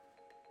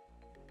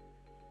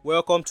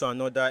Welcome to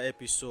another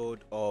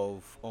episode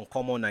of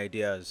Uncommon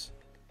Ideas.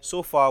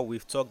 So far,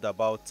 we've talked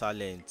about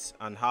talent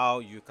and how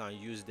you can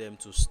use them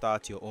to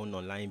start your own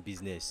online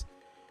business.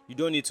 You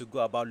don't need to go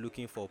about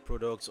looking for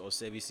products or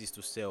services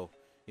to sell.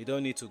 You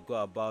don't need to go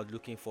about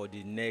looking for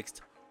the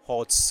next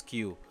hot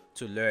skill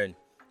to learn.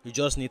 You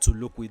just need to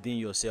look within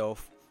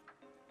yourself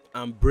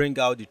and bring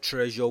out the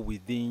treasure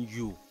within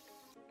you.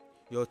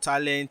 Your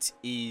talent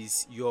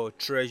is your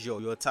treasure.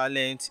 Your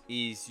talent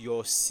is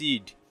your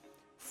seed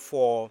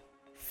for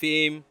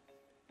fame,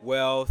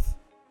 wealth,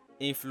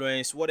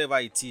 influence, whatever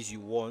it is you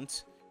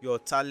want. Your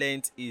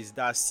talent is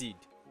that seed.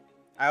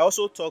 I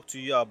also talked to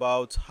you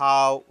about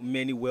how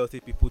many wealthy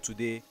people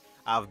today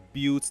have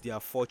built their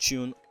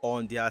fortune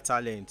on their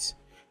talent,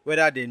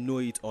 whether they know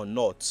it or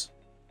not.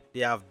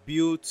 They have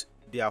built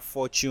their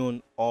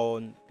fortune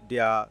on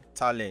their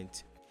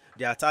talent.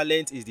 Their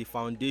talent is the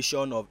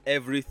foundation of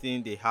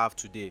everything they have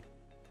today.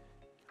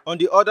 On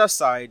the other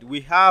side,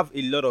 we have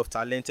a lot of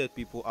talented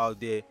people out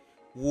there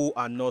who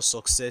are not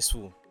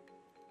successful.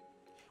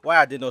 Why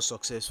are they not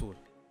successful?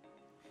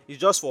 It's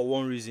just for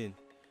one reason.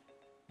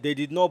 They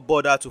did not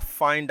bother to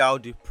find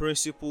out the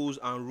principles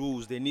and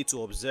rules they need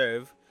to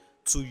observe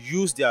to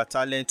use their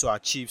talent to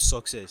achieve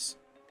success.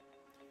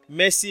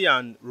 Messi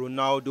and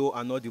Ronaldo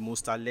are not the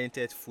most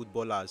talented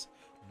footballers,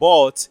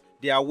 but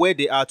they are where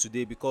they are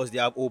today because they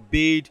have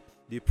obeyed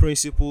the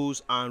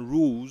principles and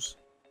rules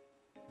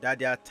that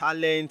their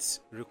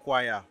talents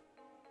require.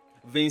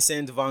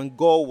 Vincent van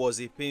Gogh was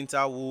a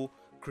painter who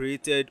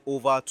created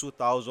over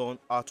 2,000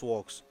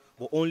 artworks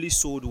but only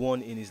sold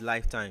one in his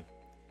lifetime.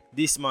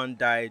 This man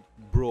died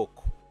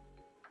broke.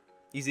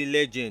 He's a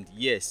legend,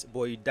 yes,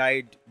 but he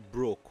died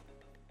broke.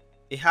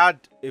 He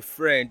had a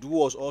friend who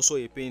was also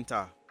a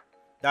painter.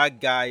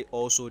 That guy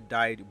also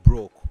died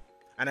broke.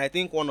 And I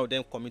think one of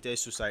them committed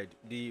suicide.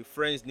 The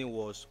friend's name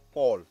was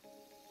Paul.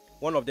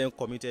 One of them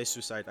committed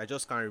suicide. I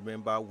just can't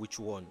remember which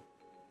one.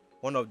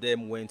 One of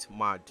them went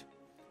mad.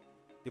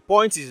 The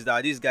point is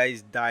that these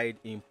guys died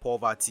in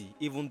poverty,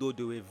 even though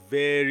they were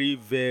very,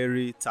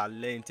 very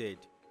talented.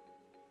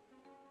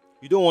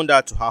 You don't want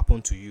that to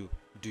happen to you,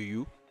 do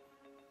you?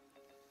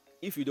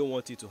 If you don't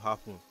want it to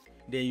happen,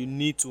 then you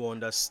need to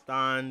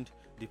understand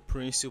the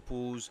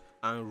principles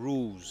and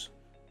rules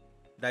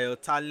that your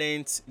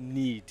talents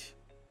need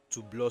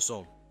to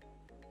blossom.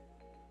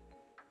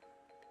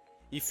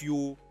 If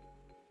you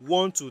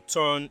want to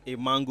turn a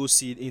mango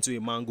seed into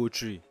a mango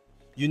tree,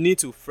 you need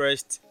to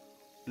first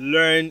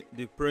learn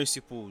the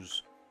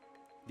principles,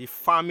 the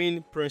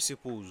farming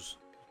principles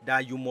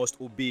that you must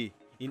obey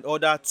in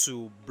order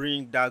to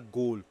bring that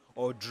goal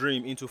or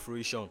dream into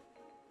fruition.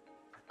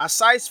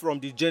 Aside from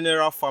the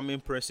general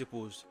farming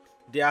principles,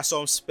 there are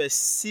some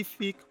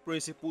specific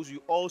principles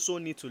you also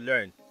need to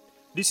learn.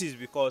 This is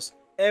because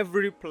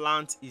every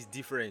plant is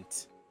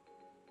different.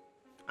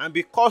 And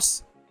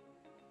because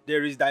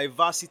there is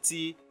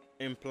diversity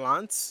in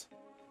plants,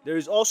 there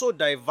is also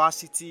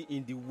diversity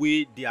in the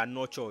way they are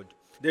nurtured.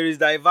 There is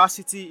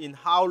diversity in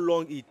how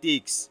long it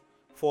takes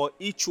for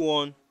each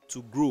one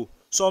to grow.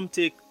 Some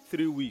take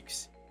 3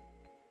 weeks.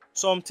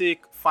 Some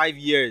take 5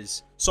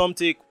 years. Some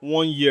take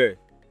 1 year.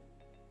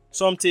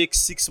 Some take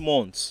 6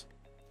 months.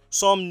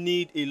 Some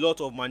need a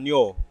lot of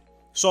manure.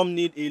 Some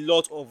need a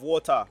lot of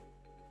water.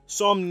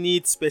 Some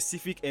need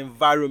specific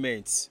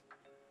environments.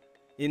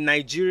 In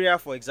Nigeria,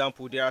 for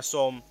example, there are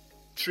some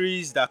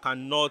trees that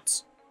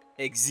cannot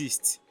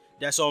exist.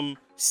 There are some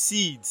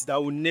seeds that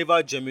will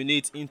never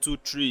germinate into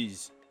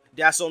trees.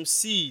 There are some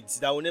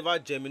seeds that will never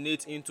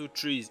germinate into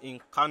trees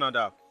in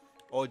Canada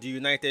or the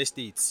United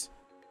States.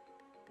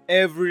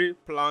 Every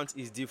plant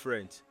is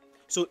different.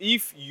 So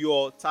if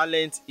your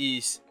talent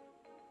is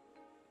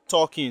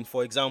talking,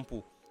 for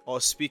example,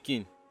 or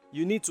speaking,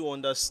 you need to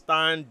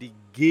understand the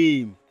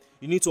game.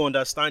 You need to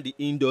understand the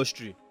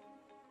industry.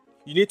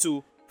 You need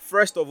to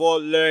first of all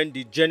learn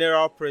the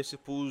general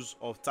principles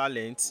of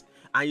talent,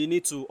 and you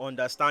need to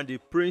understand the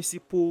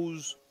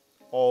principles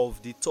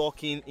of the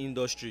talking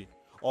industry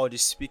or the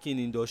speaking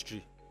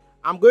industry.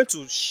 I'm going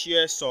to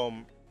share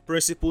some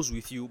principles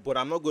with you, but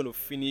I'm not going to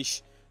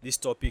finish this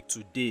topic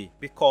today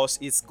because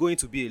it's going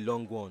to be a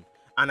long one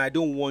and I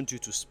don't want you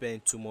to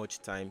spend too much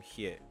time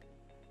here.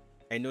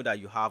 I know that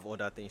you have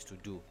other things to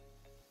do.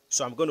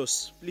 So I'm going to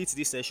split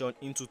this session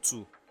into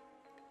two,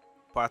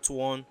 part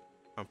 1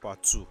 and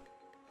part 2.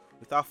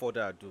 Without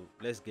further ado,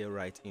 let's get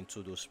right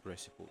into those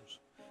principles.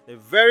 The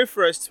very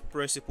first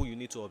principle you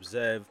need to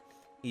observe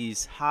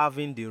is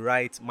having the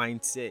right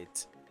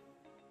mindset.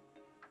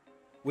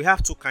 We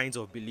have two kinds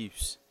of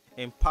beliefs: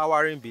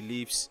 empowering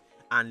beliefs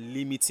and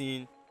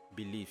limiting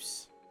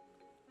beliefs.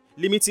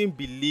 Limiting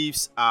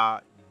beliefs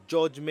are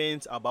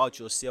judgments about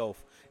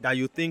yourself that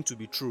you think to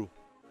be true,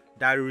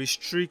 that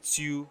restricts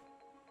you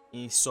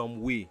in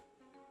some way.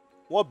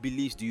 What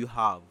beliefs do you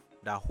have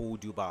that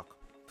hold you back?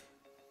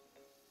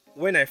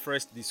 When I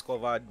first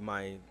discovered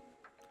my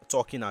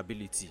talking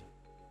ability,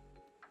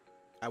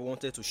 I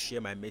wanted to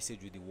share my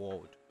message with the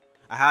world.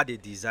 I had a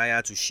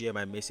desire to share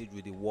my message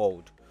with the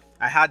world.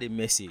 I had a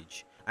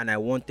message and I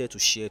wanted to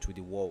share it with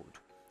the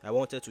world. I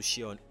wanted to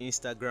share on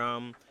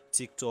Instagram,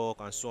 TikTok,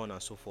 and so on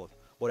and so forth.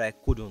 But I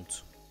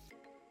couldn't.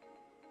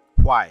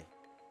 Why?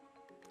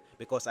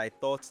 Because I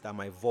thought that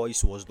my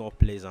voice was not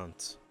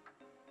pleasant.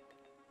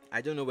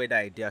 I don't know where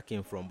that idea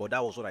came from, but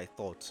that was what I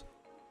thought.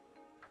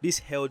 This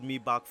held me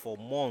back for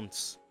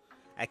months.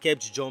 I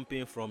kept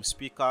jumping from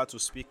speaker to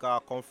speaker,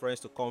 conference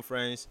to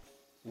conference,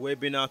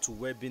 webinar to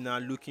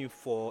webinar, looking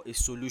for a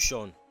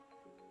solution.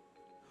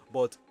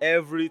 But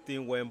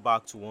everything went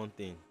back to one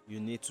thing: you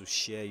need to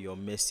share your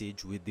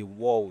message with the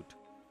world.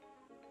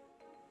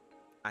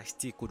 I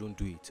still couldn't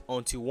do it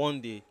until one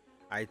day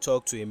I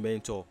talked to a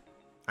mentor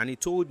and he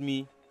told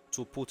me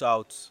to put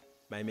out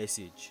my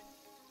message.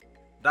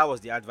 That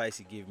was the advice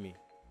he gave me.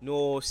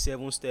 No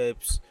 7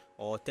 steps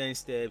or 10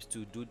 steps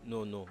to do.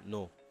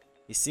 No.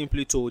 He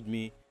simply told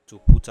me to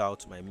put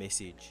out my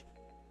message.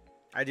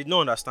 I did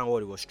not understand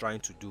what he was trying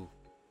to do,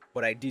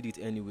 but I did it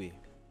anyway.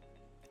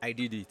 I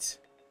did it.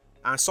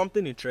 And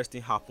something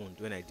interesting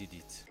happened when I did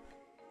it.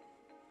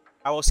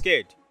 I was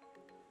scared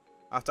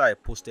after I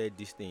posted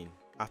this thing,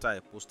 after I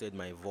posted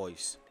my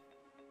voice.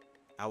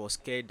 I was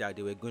scared that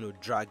they were going to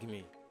drag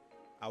me.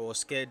 I was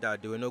scared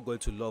that they were not going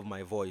to love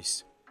my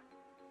voice.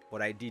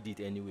 But I did it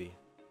anyway.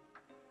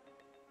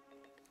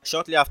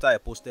 Shortly after I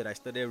posted, I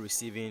started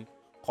receiving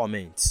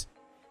comments.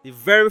 The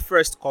very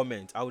first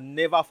comment I will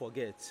never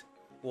forget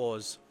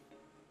was,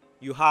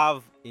 "You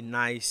have a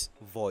nice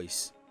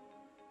voice."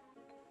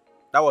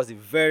 That was the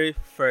very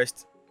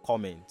first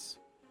comment.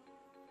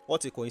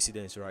 What a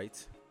coincidence,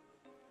 right?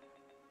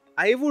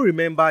 I even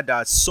remember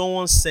that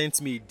someone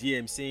sent me a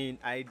DM saying,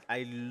 I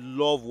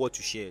love what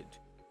you shared.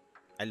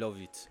 I love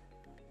it.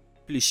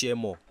 Please share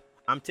more.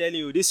 I'm telling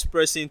you, this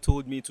person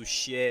told me to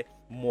share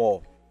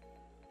more.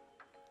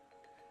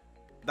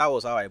 That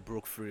was how I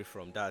broke free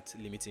from that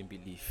limiting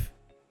belief.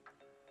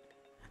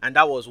 And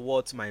that was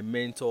what my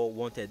mentor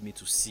wanted me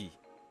to see.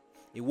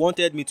 He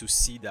wanted me to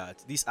see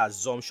that this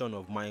assumption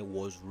of mine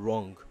was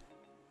wrong.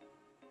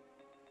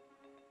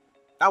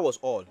 That was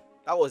all.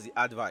 That was the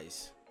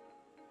advice.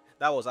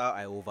 That was how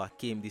I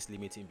overcame this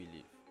limiting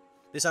belief.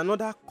 There's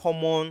another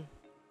common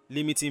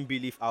limiting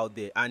belief out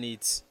there, and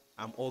it's,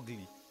 "I'm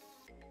ugly."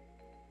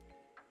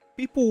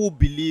 People who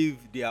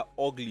believe they are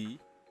ugly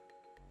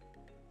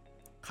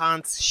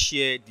can't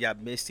share their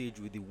message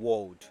with the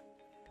world.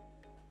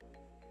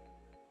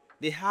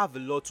 They have a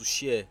lot to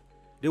share.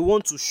 They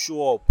want to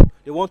show up.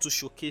 They want to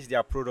showcase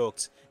their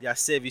products, their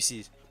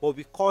services. But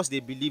because they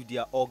believe they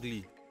are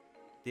ugly,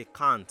 they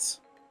can't.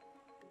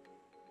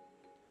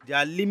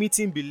 Their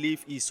limiting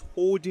belief is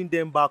holding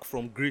them back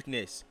from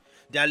greatness.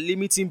 Their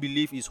limiting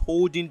belief is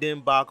holding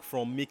them back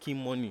from making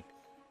money.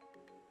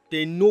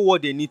 They know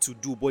what they need to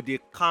do, but they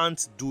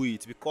can't do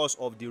it because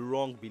of the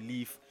wrong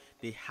belief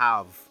they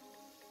have.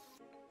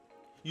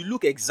 You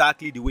look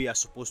exactly the way you're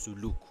supposed to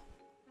look.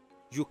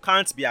 You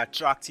can't be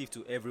attractive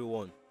to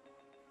everyone.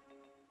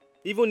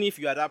 Even if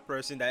you are that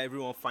person that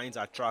everyone finds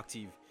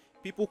attractive,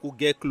 people could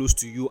get close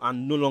to you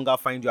and no longer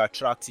find you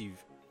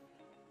attractive.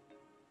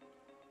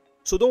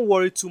 So don't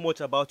worry too much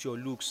about your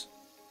looks.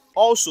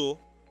 Also,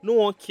 no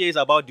one cares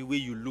about the way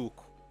you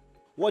look.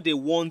 What they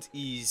want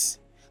is,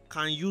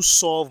 can you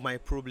solve my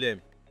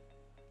problem?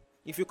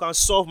 If you can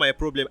solve my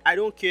problem, I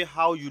don't care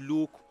how you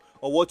look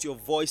or what your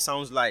voice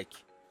sounds like.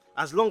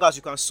 As long as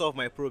you can solve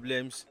my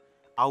problems,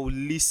 I will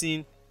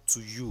listen to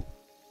you.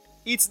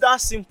 It's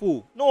that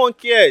simple. No one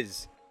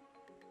cares.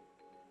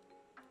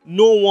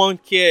 No one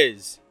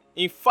cares.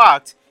 In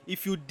fact,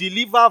 if you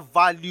deliver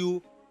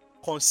value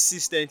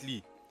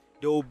consistently,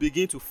 they will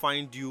begin to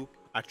find you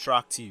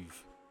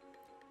attractive.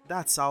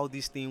 That's how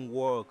this thing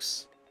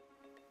works.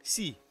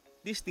 See,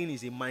 this thing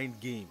is a mind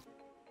game.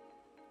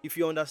 If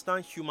you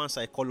understand human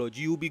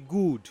psychology, you'll be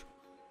good.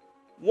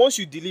 Once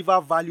you deliver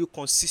value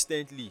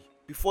consistently,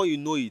 before you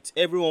know it,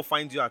 everyone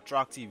finds you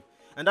attractive.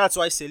 And that's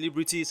why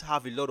celebrities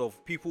have a lot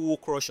of people who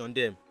crush on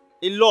them.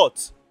 A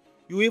lot.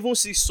 You even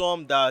see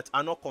some that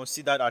are not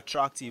considered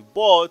attractive,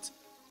 but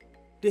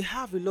they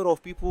have a lot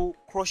of people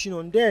crushing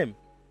on them.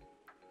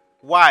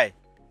 Why?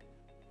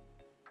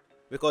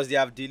 Because they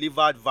have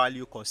delivered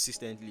value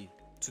consistently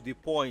to the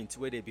point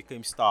where they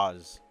became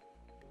stars.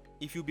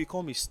 If you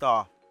become a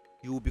star,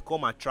 you will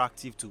become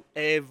attractive to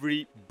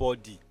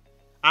everybody.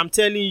 I'm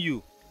telling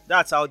you,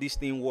 that's how this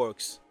thing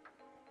works.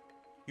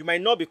 You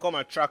might not become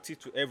attractive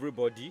to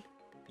everybody,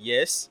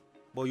 yes,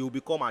 but you will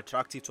become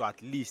attractive to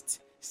at least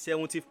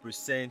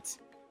 70%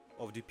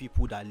 of the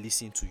people that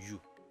listen to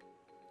you.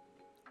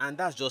 And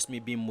that's just me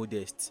being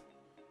modest.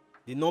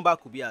 The number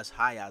could be as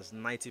high as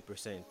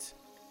 90%.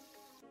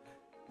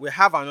 We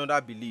have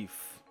another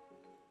belief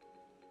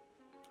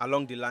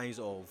along the lines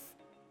of,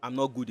 I'm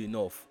not good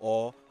enough,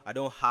 or I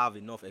don't have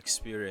enough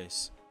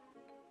experience.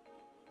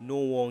 No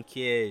one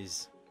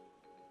cares.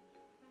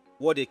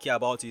 What they care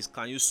about is,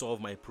 can you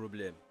solve my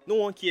problem? No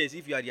one cares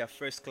if you are their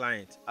first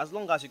client. As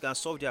long as you can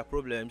solve their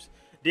problems,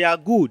 they are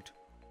good.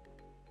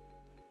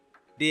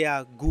 They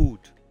are good.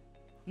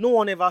 No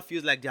one ever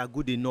feels like they are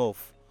good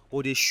enough,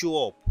 or they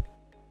show up.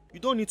 You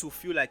don't need to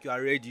feel like you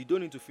are ready. You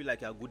don't need to feel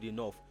like you are good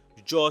enough.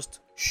 You just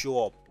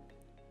show up.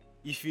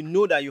 If you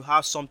know that you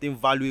have something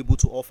valuable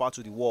to offer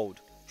to the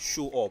world,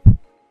 show up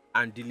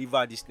and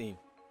deliver this thing.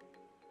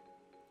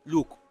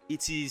 Look,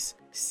 it is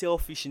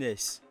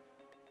selfishness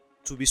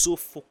to be so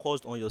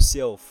focused on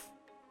yourself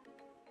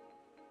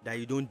that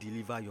you don't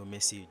deliver your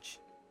message.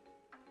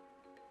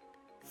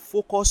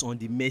 Focus on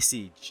the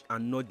message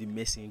and not the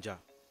messenger.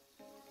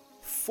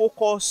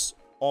 Focus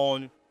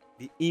on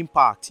the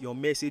impact your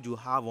message will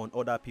have on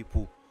other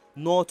people,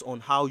 not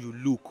on how you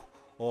look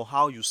or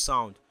how you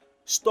sound.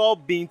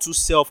 Stop being too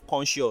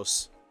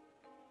self-conscious.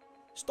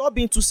 Stop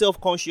being too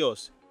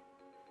self-conscious.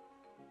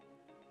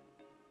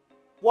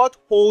 What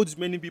holds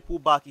many people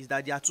back is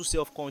that they are too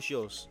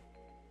self-conscious.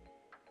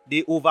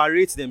 They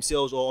overrate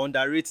themselves or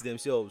underrate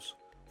themselves.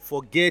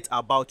 Forget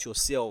about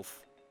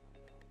yourself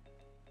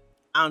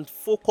and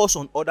focus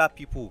on other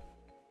people.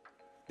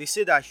 They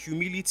say that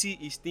humility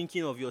is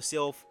thinking of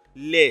yourself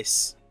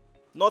less.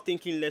 Not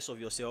thinking less of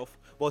yourself,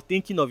 but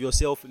thinking of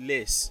yourself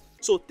less.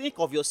 So think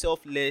of yourself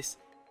less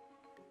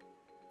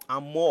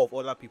and more of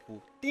other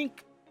people.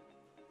 Think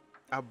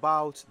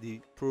about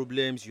the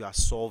problems you are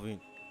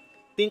solving.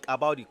 Think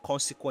about the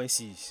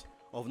consequences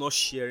of not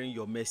sharing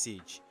your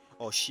message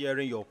or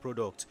sharing your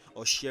product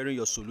or sharing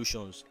your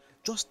solutions.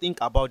 Just think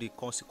about the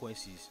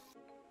consequences.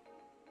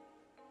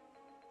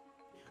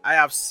 I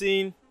have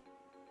seen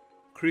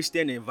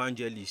Christian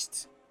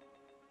evangelists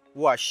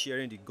who are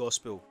sharing the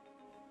gospel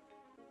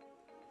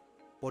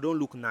but don't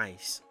look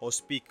nice or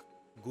speak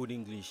good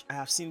English. I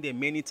have seen them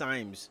many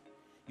times.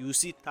 You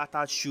see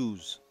tattered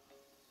shoes,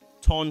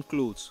 torn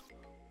clothes,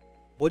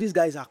 but these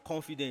guys are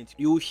confident.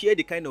 You will hear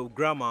the kind of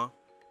grammar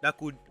that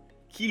could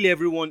kill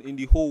everyone in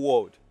the whole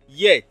world,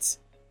 yet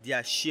they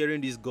are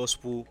sharing this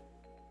gospel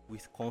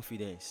with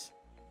confidence.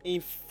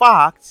 In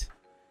fact,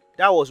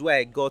 that was where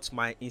I got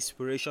my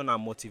inspiration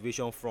and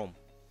motivation from.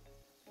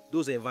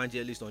 Those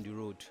evangelists on the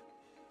road,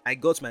 I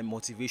got my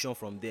motivation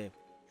from them.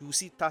 You will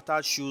see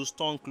tattered shoes,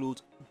 torn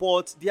clothes,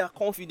 but they are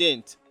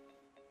confident.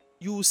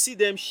 You will see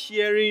them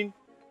sharing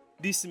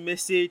this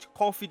message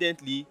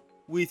confidently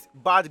with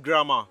bad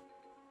grammar,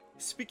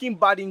 speaking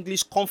bad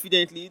English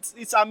confidently.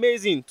 It's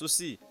amazing to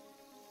see.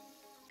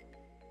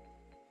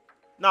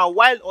 Now,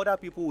 while other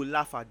people will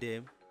laugh at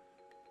them,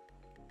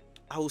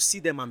 I will see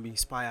them and be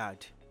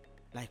inspired.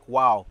 Like,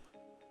 wow,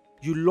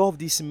 you love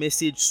this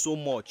message so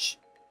much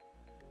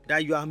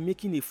that you are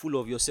making a fool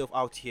of yourself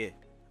out here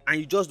and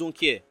you just don't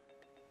care.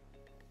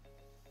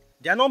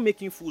 They are not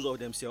making fools of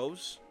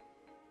themselves,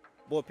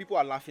 but people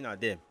are laughing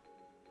at them.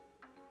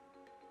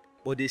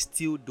 But they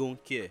still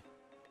don't care.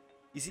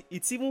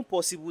 It's even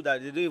possible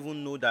that they don't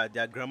even know that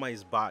their grammar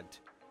is bad.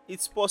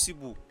 It's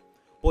possible,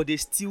 but they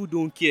still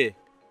don't care.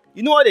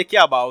 You know what they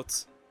care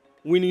about?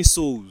 Winning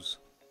souls.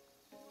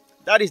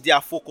 That is their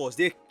focus.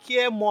 They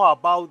care more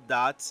about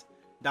that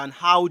than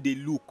how they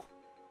look.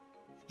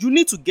 You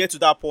need to get to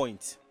that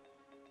point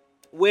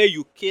where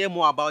you care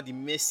more about the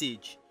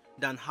message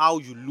than how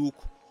you look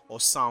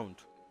or sound.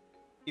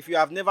 If you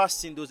have never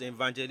seen those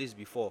evangelists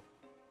before,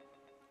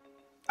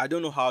 I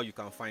don't know how you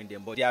can find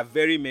them, but there are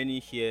very many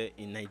here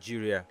in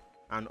Nigeria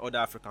and other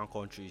African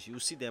countries. You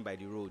see them by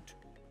the road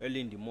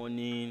early in the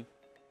morning,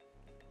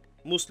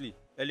 mostly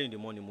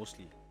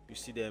you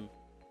see them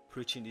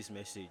preaching this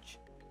message.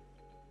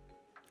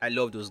 I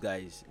love those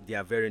guys. They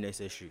are very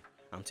necessary.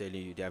 I'm telling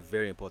you, they are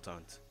very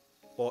important.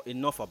 But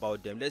enough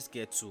about them. Let's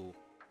get to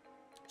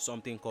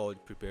something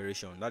called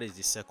preparation. That is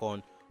the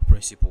second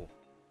principle.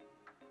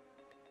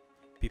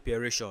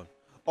 Preparation.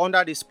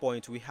 Under this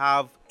point, we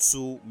have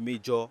two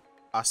major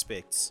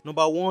aspects.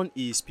 Number one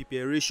is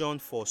preparation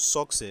for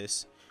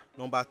success.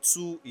 Number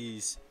two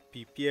is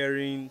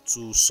preparing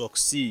to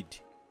succeed.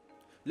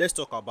 Let's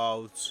talk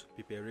about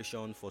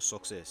preparation for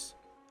success.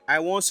 I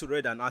once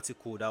read an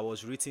article that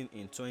was written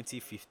in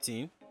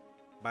 2015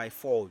 by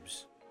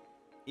Forbes.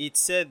 It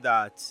said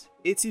that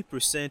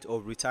 80%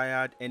 of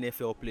retired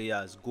NFL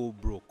players go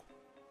broke.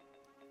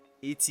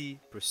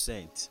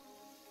 80%.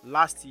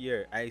 Last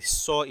year, I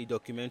saw a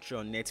documentary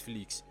on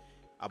Netflix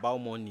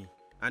about money,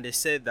 and they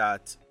said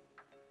that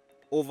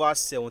over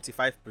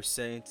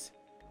 75%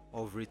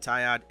 of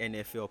retired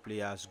NFL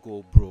players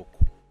go broke.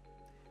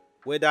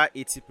 Whether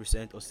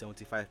 80% or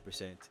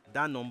 75%,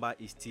 that number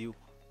is still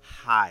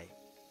high.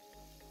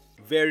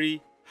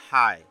 Very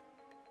high.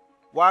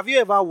 Well, have you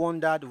ever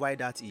wondered why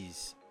that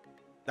is?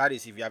 That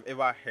is, if you have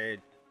ever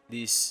heard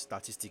this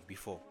statistic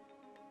before.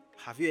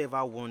 Have you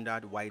ever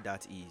wondered why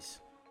that is?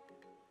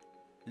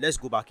 Let's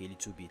go back a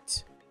little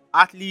bit.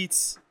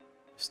 Athletes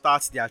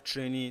start their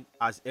training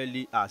as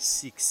early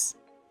as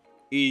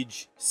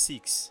age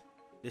 6.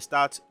 They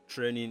start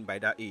training by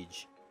that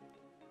age.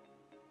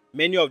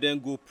 Many of them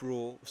go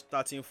pro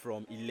starting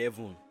from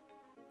 11.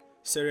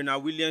 Serena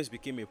Williams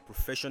became a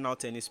professional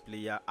tennis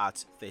player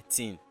at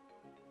 13.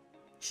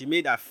 She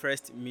made her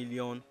first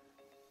million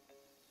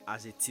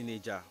as a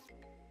teenager.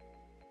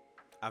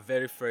 Her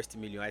very first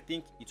million. I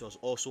think it was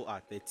also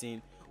at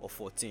 13 or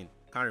 14.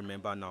 Can't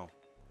remember now.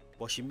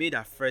 But she made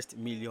her first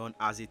million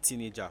as a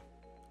teenager.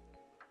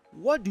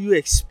 What do you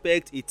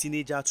expect a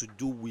teenager to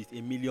do with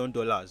 $1 million?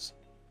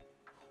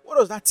 What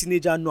does that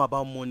teenager know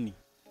about money?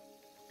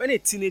 When a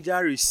teenager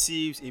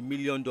receives $1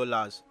 million,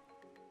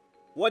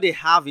 What they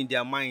have in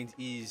their mind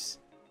is,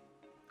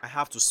 I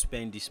have to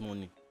spend this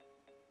money.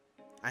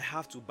 I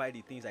have to buy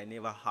the things I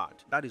never had.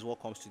 That is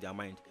what comes to their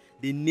mind.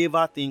 They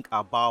never think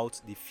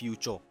about the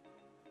future.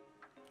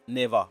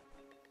 Never.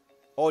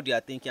 All they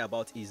are thinking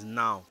about is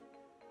now.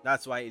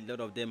 That's why a lot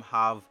of them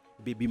have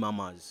baby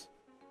mamas.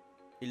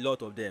 A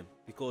lot of them.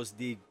 Because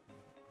they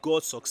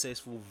got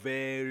successful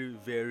very,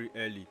 very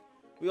early.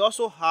 We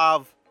also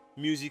have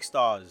music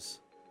stars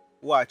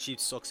who achieved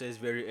success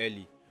very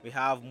early. We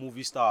have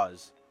movie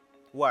stars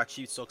who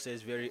achieved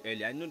success very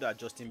early. I know that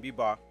Justin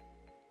Bieber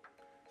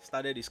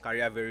started his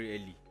career very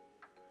early.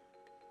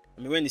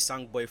 I mean, when he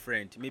sang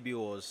Boyfriend, maybe it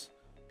was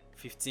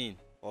 15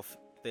 or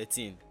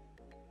 13.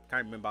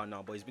 Can't remember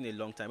now, but it's been a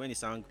long time. When he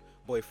sang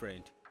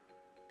Boyfriend,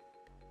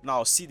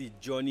 now see the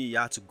journey he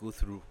had to go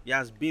through. He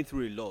has been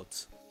through a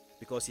lot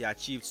because he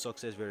achieved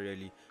success very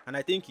early. And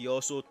I think he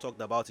also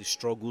talked about his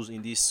struggles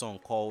in this song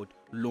called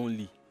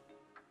Lonely.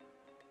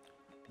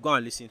 Go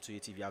and listen to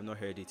it if you have not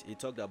heard it. He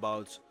talked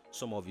about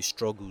some of his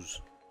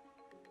struggles.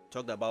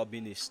 Talked about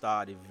being a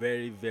star at a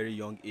very, very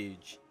young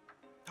age.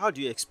 How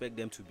do you expect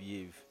them to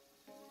behave?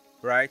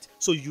 Right?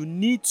 So you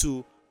need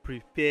to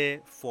prepare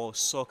for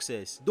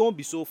success. Don't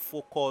be so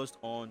focused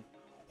on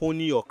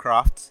honing your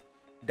craft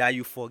that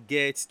you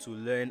forget to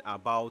learn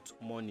about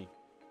money.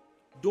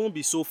 Don't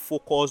be so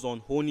focused on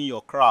honing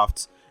your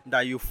craft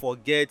that you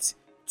forget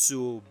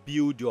to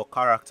build your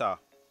character.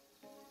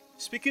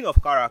 Speaking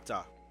of character,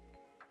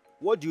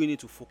 what do you need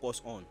to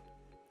focus on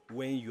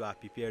when you are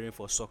preparing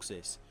for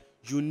success?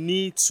 You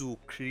need to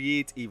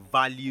create a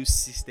value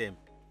system,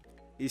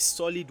 a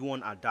solid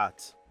one at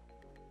that.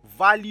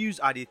 Values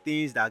are the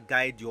things that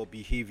guide your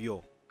behavior.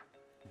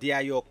 They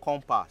are your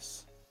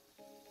compass.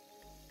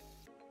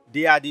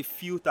 They are the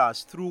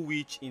filters through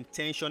which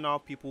intentional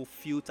people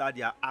filter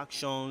their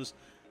actions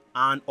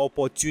and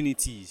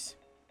opportunities.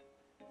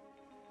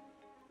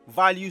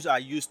 Values are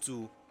used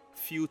to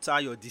filter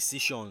your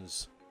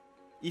decisions.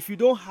 If you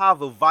don't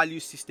have a value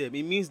system,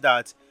 it means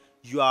that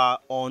you are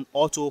on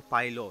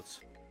autopilot.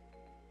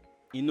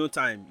 In no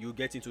time, you'll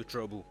get into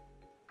trouble.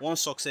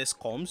 Once success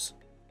comes,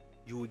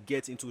 you will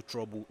get into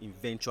trouble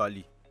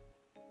eventually.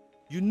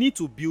 You need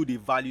to build a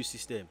value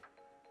system.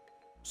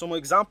 Some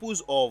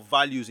examples of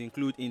values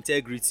include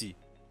integrity,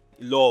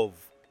 love,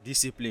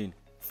 discipline,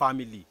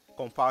 family,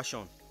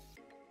 compassion,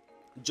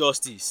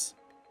 justice,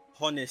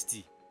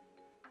 honesty.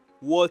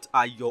 What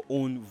are your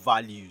own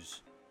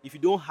values? If you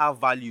don't have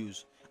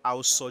values, I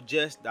would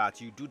suggest that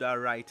you do that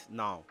right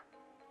now.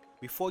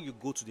 Before you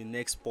go to the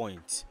next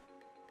point,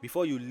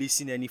 before you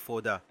listen any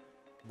further,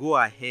 go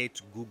ahead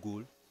to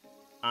Google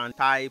and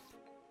type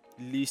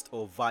list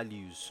of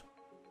values.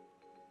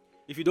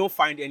 If you don't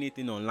find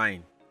anything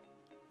online,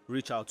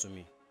 reach out to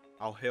me.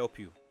 I'll help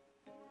you.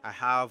 I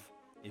have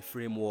a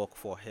framework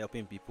for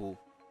helping people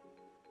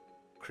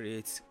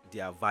create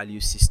their value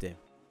system.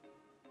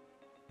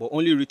 But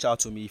only reach out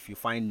to me if you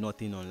find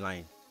nothing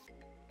online.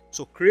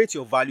 So create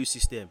your value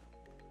system.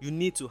 You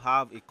need to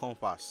have a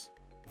compass.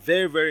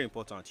 Very, very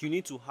important. You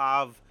need to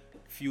have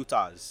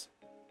filters.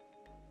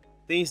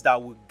 Things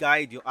that will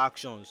guide your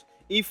actions.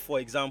 If, for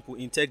example,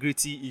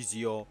 integrity is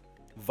your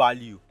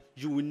value,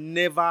 you will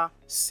never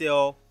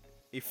sell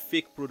a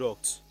fake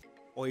product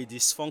or a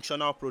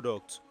dysfunctional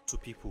product to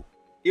people.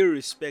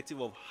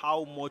 Irrespective of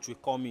how much will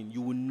come in,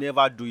 you will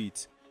never do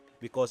it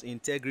because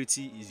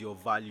integrity is your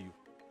value.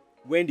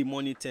 When the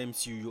money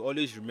tempts you, you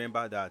always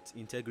remember that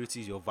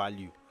integrity is your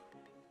value.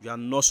 You are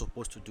not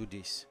supposed to do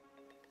this.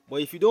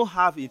 But if you don't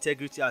have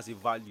integrity as a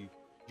value,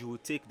 you will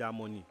take that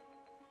money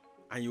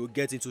and you will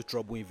get into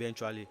trouble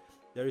eventually.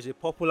 There is a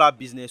popular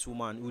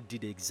businesswoman who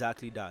did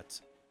exactly that.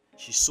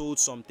 She sold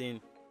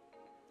something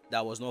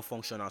that was not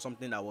functional,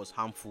 something that was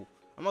harmful.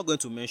 I'm not going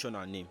to mention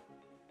her name,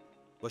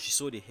 but she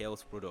sold a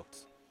health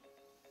product.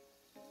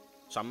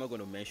 So I'm not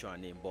going to mention her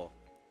name, but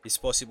it's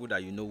possible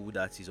that you know who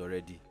that is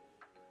already.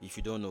 If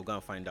you don't know, go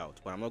and find out.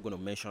 But I'm not going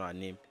to mention her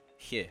name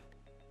here.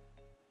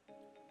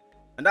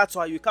 And that's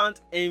why you can't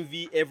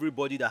envy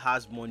everybody that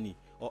has money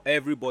or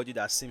everybody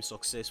that seems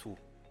successful.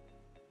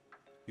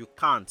 You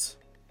can't.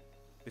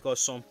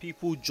 Because some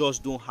people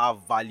just don't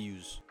have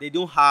values. They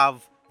don't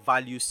have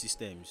value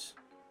systems.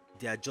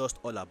 They are just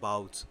all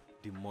about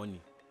the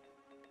money.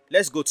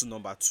 Let's go to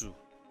number 2.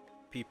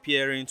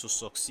 Preparing to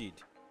succeed.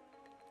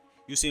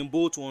 Usain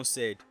Bolt once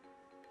said,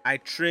 I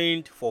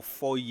trained for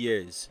 4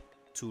 years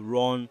to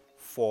run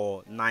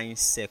for 9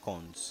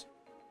 seconds.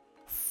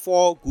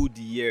 4 good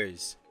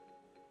years.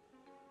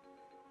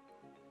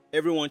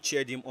 Everyone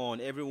cheered him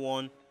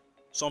on.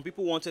 Some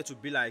people wanted to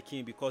be like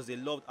him because they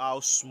loved how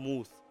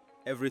smooth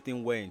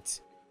everything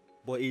went.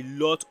 But a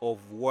lot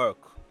of work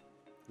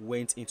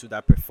went into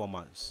that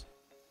performance.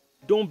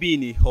 Don't be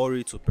in a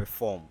hurry to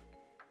perform.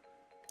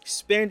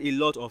 Spend a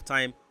lot of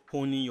time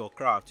honing your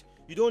craft.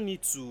 You don't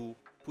need to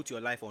put your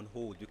life on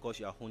hold because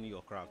you are honing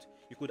your craft.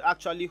 You could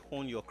actually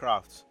hone your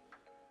craft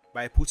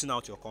by putting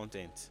out your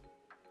content.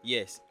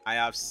 Yes, I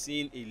have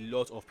seen a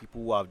lot of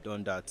people who have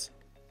done that.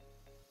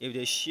 If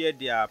they share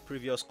their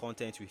previous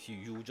content with you,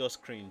 you will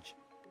just cringe.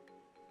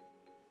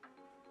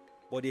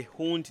 But they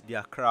honed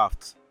their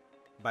craft.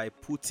 by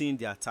putting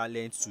their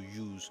talent to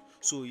use.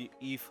 So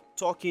if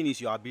talking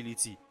is your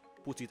ability,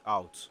 put it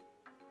out.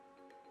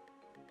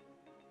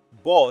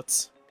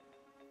 But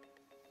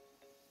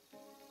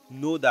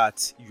know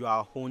that you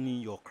are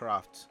honing your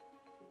craft.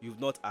 You've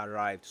not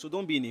arrived. So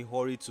don't be in a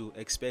hurry to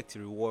expect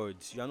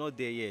rewards. You are not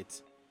there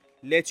yet.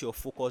 Let your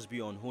focus be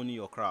on honing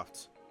your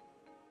craft.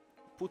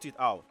 Put it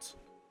out.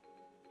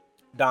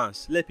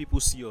 Dance. Let people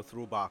see your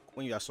throwback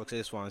when you are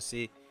successful and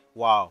say,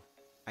 wow,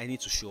 I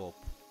need to show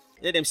up.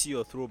 Let them see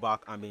your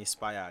throwback and be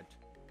inspired.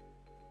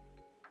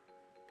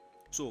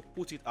 So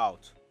put it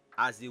out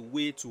as a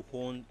way to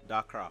hone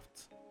that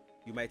craft.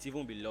 You might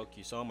even be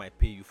lucky. Someone might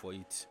pay you for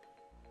it.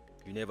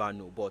 You never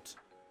know. But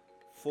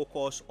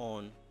focus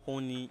on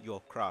honing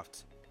your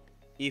craft.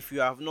 If you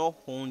have not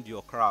honed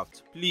your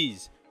craft,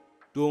 please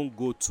don't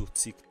go to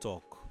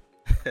TikTok.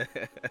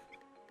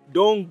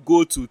 Don't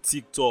go to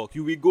TikTok.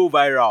 You will go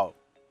viral.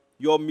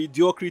 Your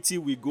mediocrity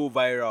will go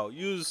viral.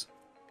 Use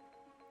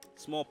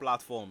small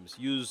platforms.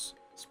 Use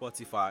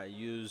Spotify.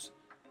 Use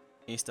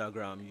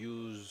Instagram.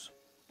 Use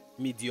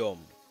Medium.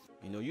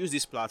 Use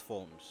these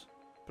platforms.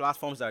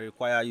 Platforms that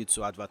require you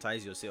to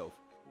advertise yourself.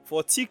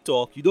 For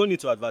TikTok, you don't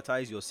need to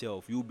advertise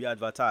yourself. You'll be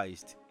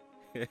advertised.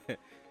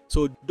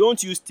 So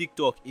don't use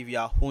TikTok if you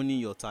are honing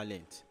your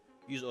talent.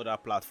 Use other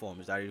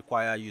platforms that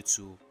require you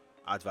to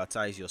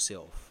advertise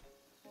yourself.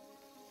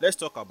 Let's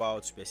talk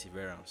about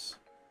perseverance.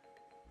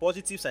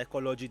 Positive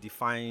psychology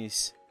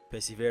defines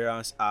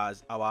perseverance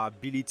as our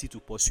ability to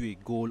pursue a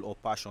goal or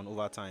passion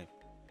over time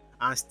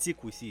and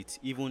stick with it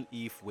even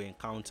if we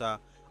encounter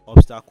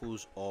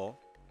obstacles or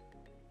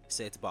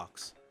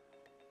setbacks.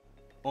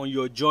 On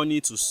your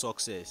journey to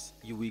success,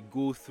 you will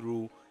go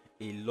through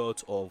a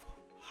lot of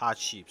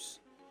hardships.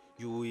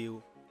 You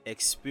will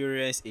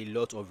experience a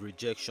lot of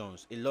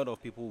rejections. A lot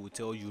of people will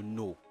tell you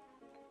no.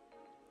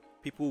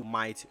 People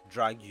might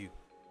drag you.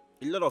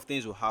 A lot of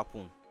things will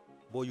happen,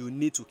 but you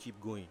need to keep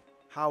going.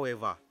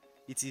 However,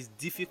 it is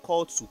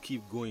difficult to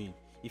keep going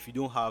if you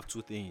don't have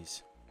two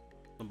things.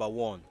 Number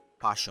one,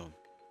 passion.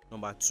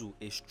 Number two,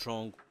 a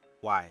strong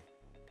why.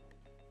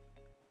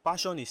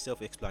 Passion is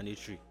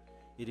self-explanatory.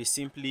 It is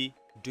simply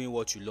doing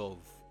what you love.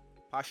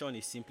 Passion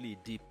is simply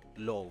a deep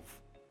love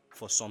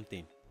for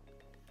something,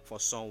 for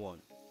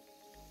someone.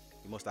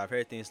 You must have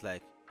heard things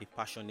like a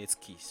passionate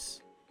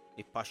kiss,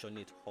 a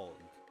passionate hug.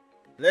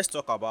 Let's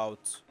talk about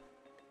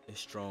a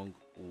strong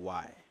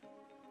why.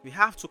 We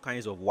have two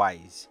kinds of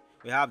whys.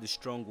 We have the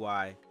strong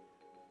why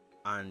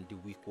and the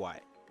weak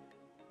why.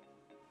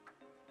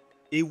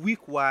 A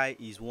weak why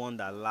is one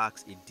that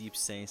lacks a deep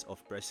sense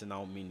of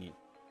personal meaning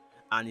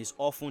and is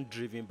often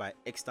driven by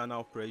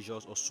external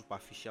pressures or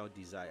superficial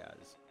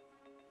desires.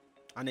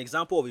 An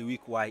example of a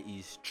weak why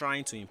is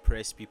trying to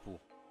impress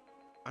people.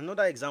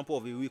 Another example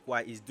of a weak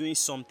why is doing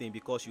something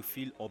because you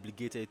feel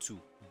obligated to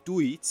do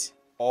it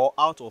or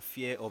out of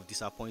fear of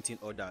disappointing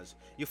others.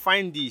 You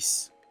find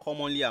this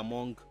commonly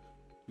among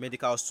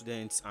medical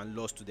students and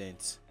law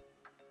students.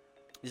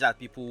 These are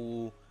people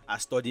who are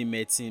studying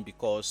medicine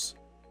because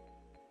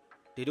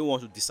they don't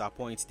want to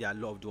disappoint their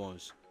loved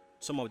ones.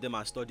 Some of them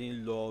are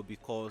studying law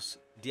because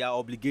they are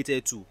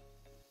obligated to.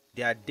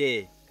 They are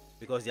there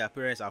because their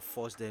parents have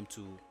forced them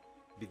to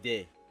be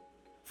there.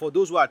 For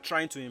those who are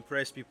trying to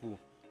impress people,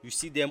 you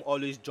see them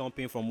always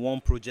jumping from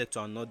one project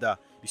to another.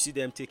 You see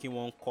them taking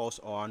one course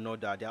or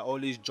another. They are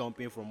always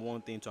jumping from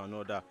one thing to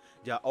another.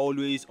 They are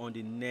always on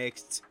the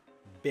next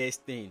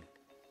best thing.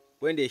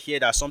 When they hear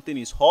that something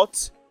is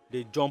hot,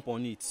 they jump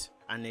on it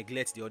and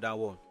neglect the other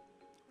one.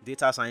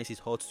 Data science is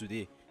hot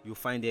today. You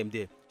find them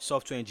there.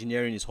 Software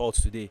engineering is hot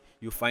today.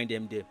 You find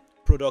them there.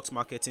 Product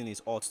marketing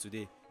is hot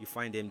today. You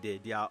find them there.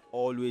 They are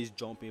always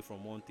jumping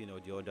from one thing or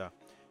the other.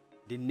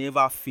 They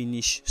never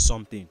finish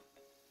something.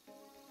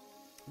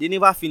 They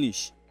never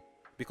finish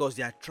because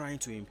they are trying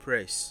to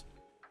impress.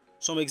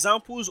 Some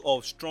examples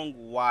of strong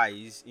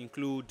whys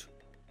include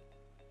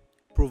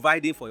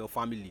providing for your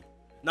family.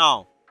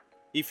 Now,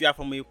 if you are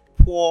from a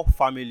poor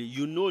family,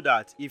 you know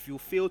that if you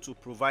fail to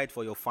provide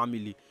for your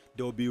family,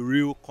 there will be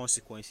real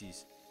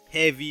consequences.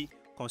 Heavy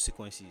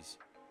consequences.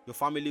 Your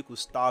family could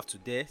starve to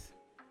death.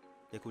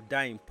 They could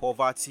die in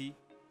poverty.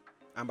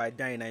 And by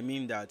dying, I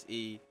mean that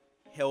a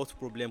health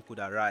problem could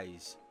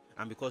arise.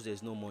 And because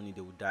there's no money,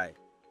 they will die.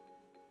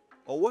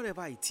 Or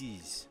whatever it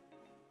is.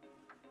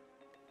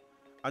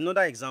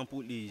 Another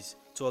example is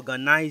to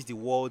organize the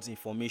world's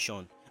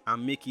information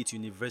and make it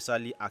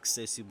universally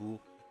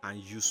accessible and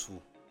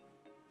useful.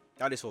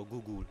 That is for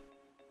Google.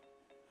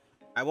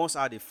 I once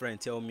had a friend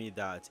tell me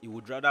that he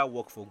would rather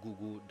work for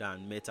Google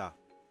than Meta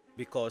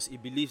because he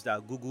believes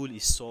that Google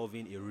is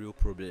solving a real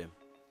problem.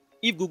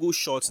 If Google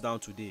shuts down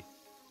today,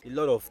 a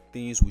lot of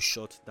things will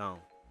shut down.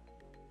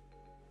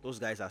 Those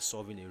guys are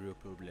solving a real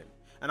problem.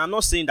 And I'm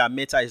not saying that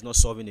Meta is not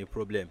solving a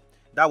problem.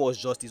 That was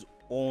just his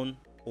own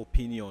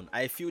opinion.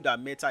 I feel that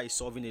Meta is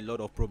solving a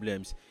lot of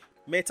problems.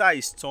 Meta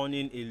is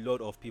turning a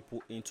lot of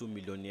people into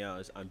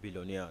millionaires and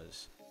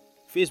billionaires.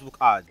 Facebook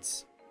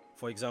ads,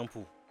 for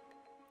example.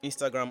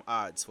 Instagram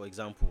ads, for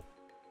example.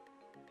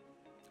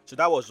 So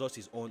that was just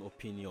his own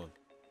opinion.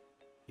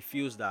 He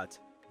feels that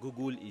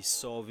Google is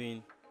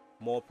solving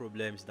more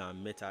problems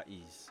than Meta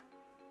is.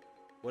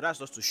 But that's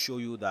just to show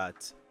you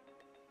that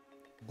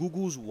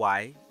Google's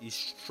why is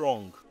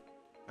strong,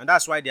 and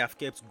that's why they have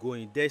kept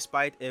going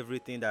despite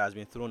everything that has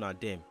been thrown at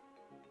them.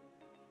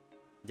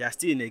 They are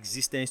still in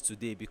existence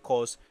today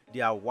because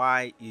their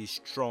why is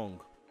strong.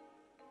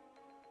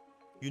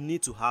 You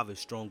need to have a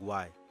strong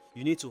why.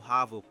 You need to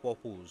have a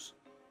purpose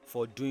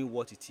for doing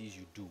what it is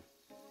you do.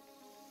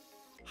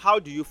 How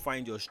do you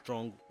find your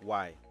strong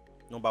why?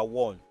 Number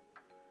one,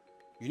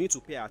 you need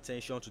to pay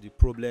attention to the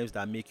problems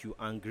that make you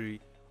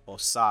angry or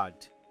sad.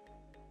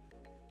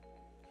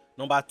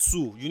 Number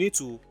two, you need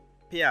to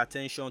pay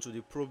attention to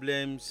the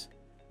problems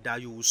that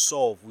you will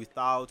solve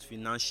without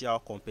financial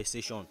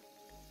compensation.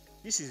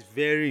 This is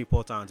very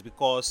important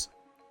because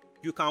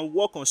you can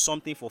work on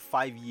something for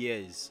 5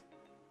 years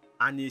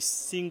and a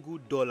single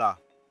dollar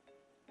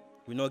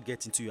will not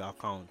get into your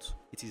account.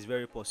 It is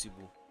very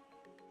possible.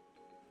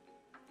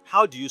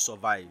 How do you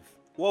survive?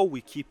 What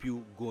will keep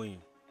you going?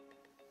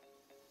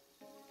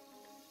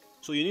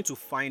 So you need to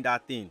find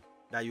that thing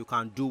that you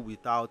can do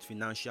without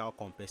financial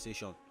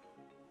compensation.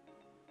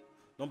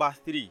 Number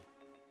three,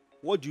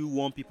 what do you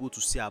want people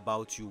to say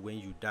about you when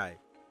you die?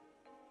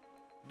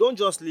 Don't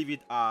just leave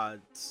it at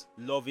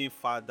loving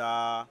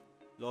father,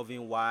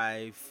 loving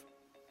wife,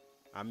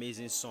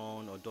 amazing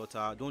son or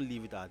daughter. Don't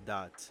leave it at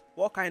that.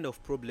 What kind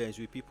of problems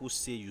will people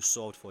say you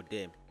solved for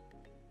them?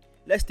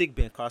 Let's take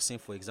Ben Carson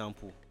for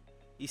example.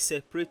 He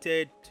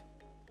separated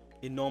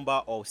a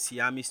number of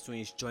Siamese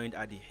twins joined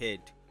at the head.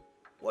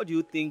 What do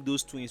you think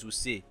those twins will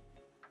say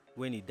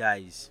when he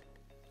dies?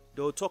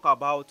 They will talk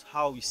about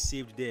how he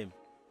saved them.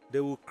 They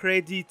will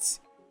credit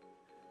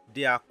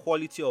their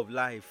quality of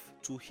life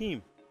to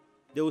him.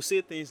 They will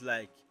say things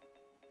like,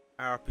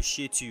 I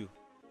appreciate you,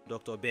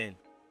 Dr. Ben.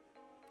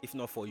 If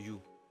not for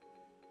you,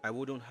 I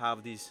wouldn't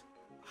have this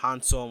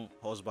handsome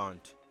husband.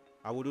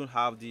 I wouldn't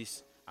have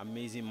this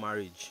amazing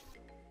marriage.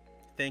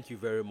 Thank you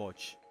very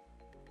much.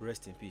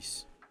 Rest in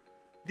peace.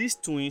 These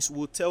twins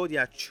will tell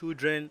their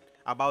children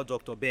about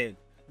Dr. Ben.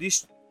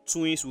 These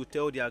twins will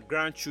tell their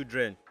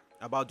grandchildren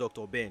about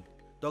Dr. Ben.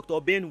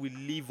 Dr. Ben will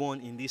live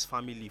on in this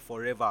family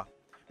forever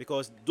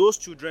because those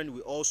children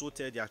will also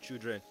tell their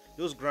children.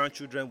 Those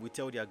grandchildren will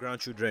tell their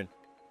grandchildren.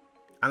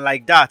 And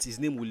like that, his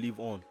name will live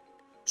on.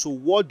 So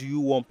what do you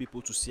want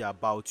people to say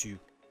about you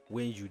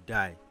when you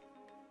die?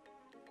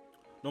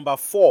 Number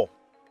four,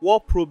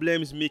 what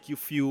problems make you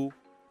feel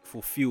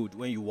fulfilled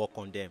when you work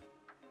on them?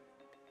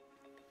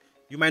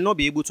 You might not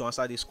be able to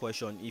answer this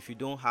question if you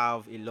don't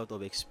have a lot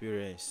of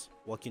experience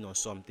working on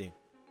something.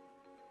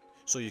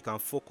 So you can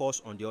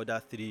focus on the other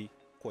three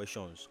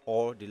questions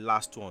or the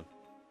last one,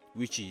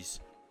 which is,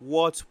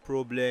 what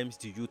problems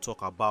do you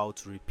talk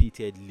about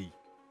repeatedly?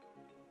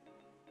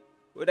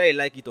 Whether you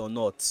like it or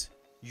not,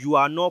 you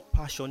are not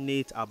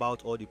passionate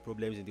about all the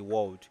problems in the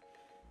world.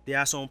 There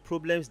are some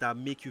problems that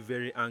make you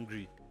very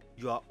angry.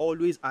 You are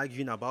always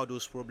arguing about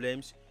those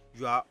problems.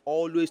 You are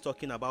always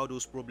talking about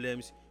those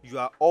problems. You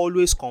are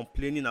always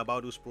complaining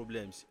about those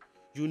problems.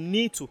 You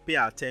need to pay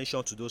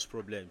attention to those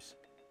problems.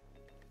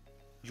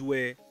 You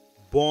were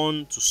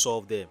born to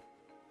solve them.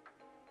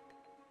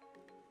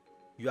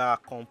 You are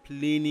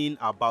complaining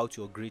about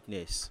your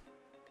greatness.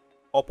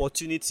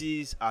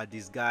 Opportunities are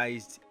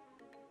disguised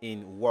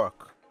in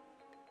work.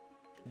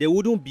 There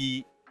wouldn't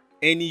be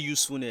any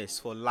usefulness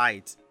for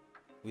light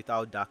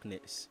without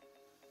darkness.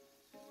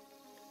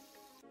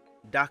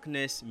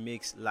 Darkness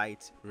makes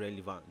light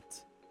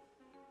relevant.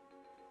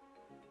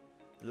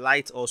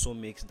 Light also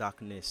makes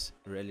darkness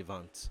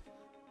relevant.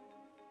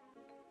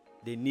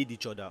 They need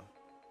each other.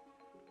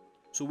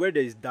 So where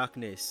there is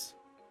darkness,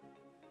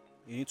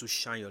 you need to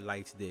shine your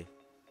light there.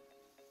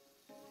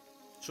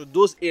 So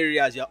those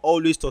areas you're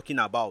always talking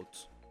about,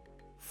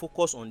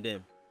 focus on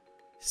them.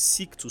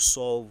 Seek to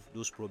solve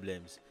those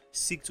problems.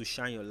 Seek to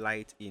shine your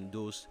light in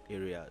those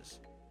areas.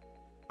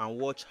 And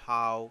watch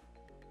how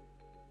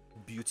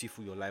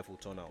beautiful your life will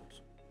turn out.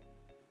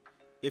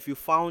 If you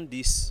found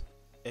this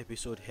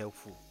episode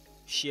helpful,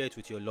 share it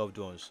with your loved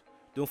ones.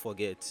 Don't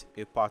forget,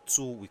 a part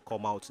 2 will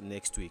come out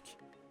next week.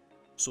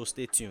 So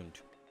stay tuned.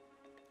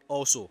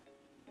 Also,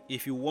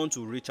 if you want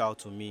to reach out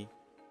to me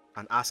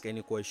and ask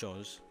any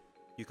questions,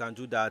 you can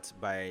do that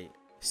by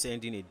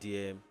sending a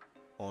DM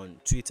on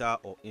Twitter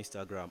or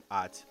Instagram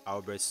at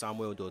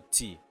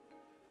albertsamuel.t.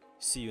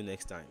 See you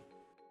next time.